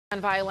Gun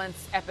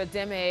violence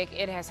epidemic,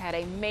 it has had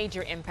a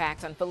major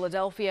impact on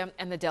Philadelphia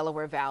and the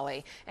Delaware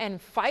Valley.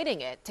 And fighting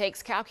it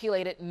takes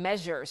calculated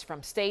measures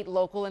from state,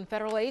 local, and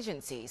federal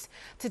agencies.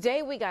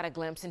 Today, we got a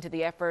glimpse into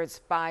the efforts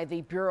by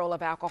the Bureau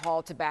of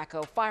Alcohol,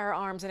 Tobacco,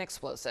 Firearms, and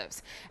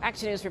Explosives.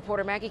 Action News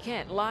reporter Maggie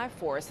Kent live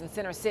for us in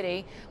Center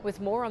City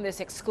with more on this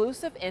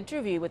exclusive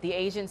interview with the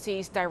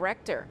agency's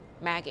director.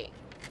 Maggie.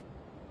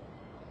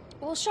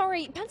 Well,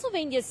 Shari,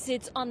 Pennsylvania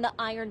sits on the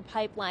Iron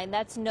Pipeline.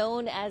 That's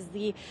known as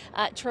the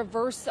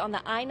traverse on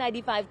the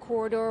I-95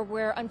 corridor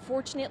where,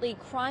 unfortunately,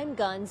 crime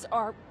guns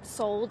are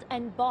sold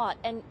and bought.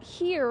 And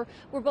here,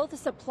 we're both a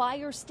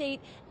supplier state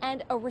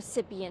and a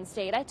recipient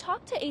state. I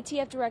talked to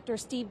ATF Director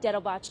Steve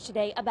Dettelbach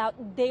today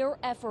about their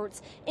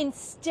efforts in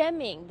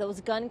stemming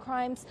those gun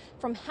crimes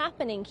from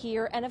happening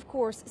here and, of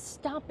course,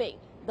 stopping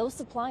those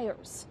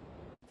suppliers.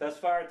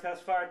 Test fire,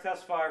 test fire,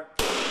 test fire.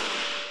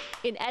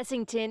 In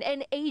Essington,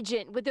 an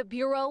agent with the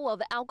Bureau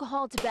of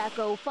Alcohol,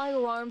 Tobacco,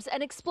 Firearms,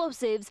 and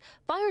Explosives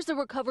fires a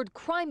recovered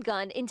crime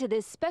gun into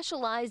this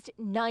specialized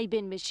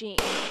NIBIN machine.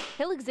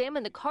 He'll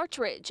examine the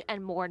cartridge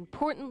and, more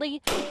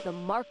importantly, the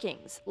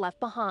markings left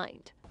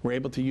behind. We're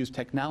able to use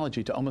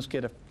technology to almost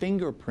get a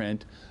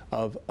fingerprint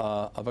of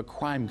a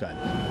crime gun.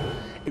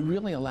 It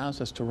really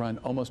allows us to run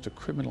almost a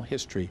criminal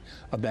history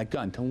of that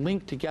gun, to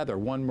link together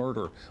one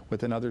murder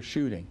with another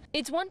shooting.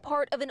 It's one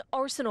part of an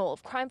arsenal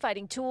of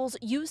crime-fighting tools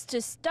used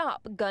to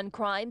stop gun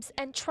crimes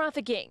and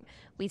trafficking.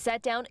 We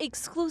sat down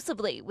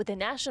exclusively with the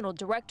National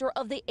Director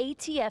of the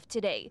ATF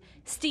today,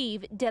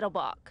 Steve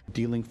Dettelbach.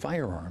 Dealing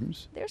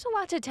firearms. There's a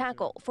lot to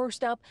tackle.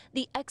 First up,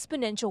 the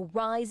exponential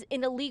rise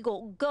in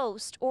illegal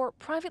ghost or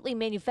privately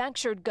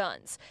manufactured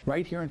guns.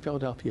 Right here in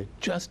Philadelphia,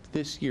 just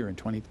this year in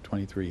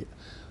 2023,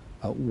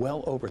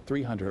 well over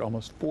 300,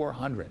 almost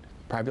 400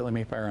 privately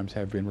made firearms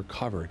have been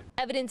recovered.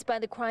 Evidenced by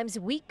the crimes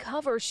we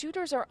cover,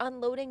 shooters are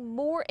unloading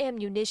more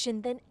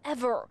ammunition than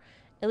ever.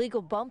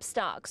 Illegal bump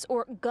stocks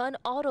or gun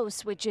auto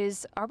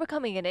switches are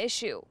becoming an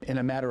issue. In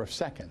a matter of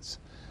seconds,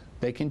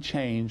 they can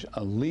change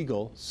a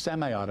legal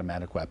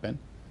semi-automatic weapon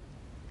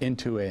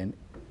into an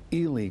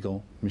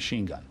illegal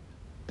machine gun.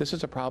 This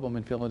is a problem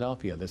in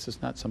Philadelphia. This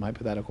is not some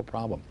hypothetical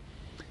problem.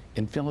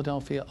 In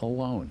Philadelphia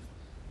alone,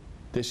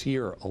 this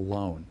year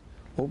alone,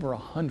 over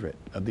 100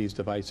 of these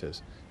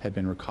devices have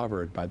been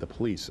recovered by the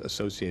police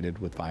associated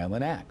with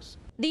violent acts.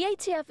 The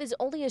ATF is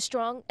only as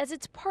strong as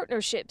its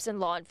partnerships in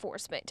law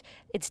enforcement.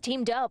 It's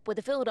teamed up with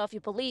the Philadelphia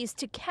police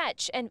to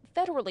catch and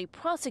federally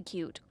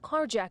prosecute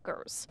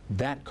carjackers.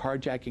 That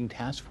carjacking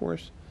task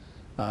force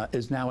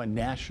is now a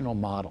national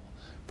model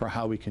for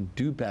how we can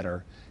do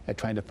better at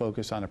trying to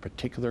focus on a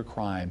particular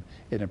crime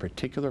in a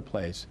particular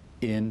place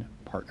in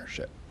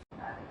partnership.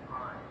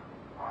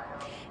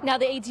 Now,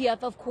 the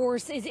ATF, of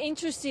course, is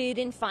interested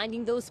in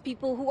finding those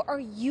people who are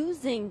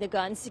using the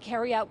guns to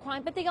carry out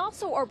crime, but they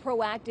also are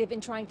proactive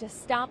in trying to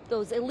stop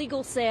those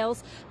illegal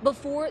sales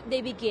before they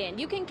begin.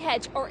 You can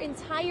catch our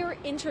entire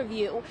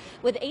interview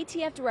with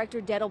ATF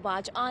Director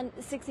Dettelbach on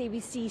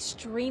 6ABC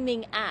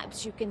streaming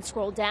apps. You can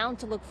scroll down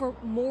to look for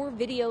more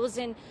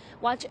videos and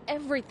watch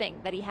everything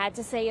that he had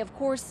to say. Of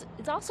course,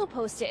 it's also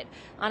posted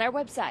on our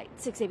website,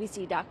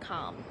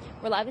 6abc.com.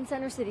 We're live in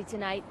Center City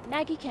tonight.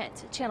 Maggie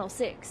Kent, Channel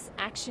 6,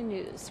 Action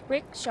News.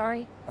 Rick,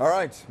 Shari. All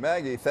right,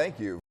 Maggie, thank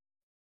you.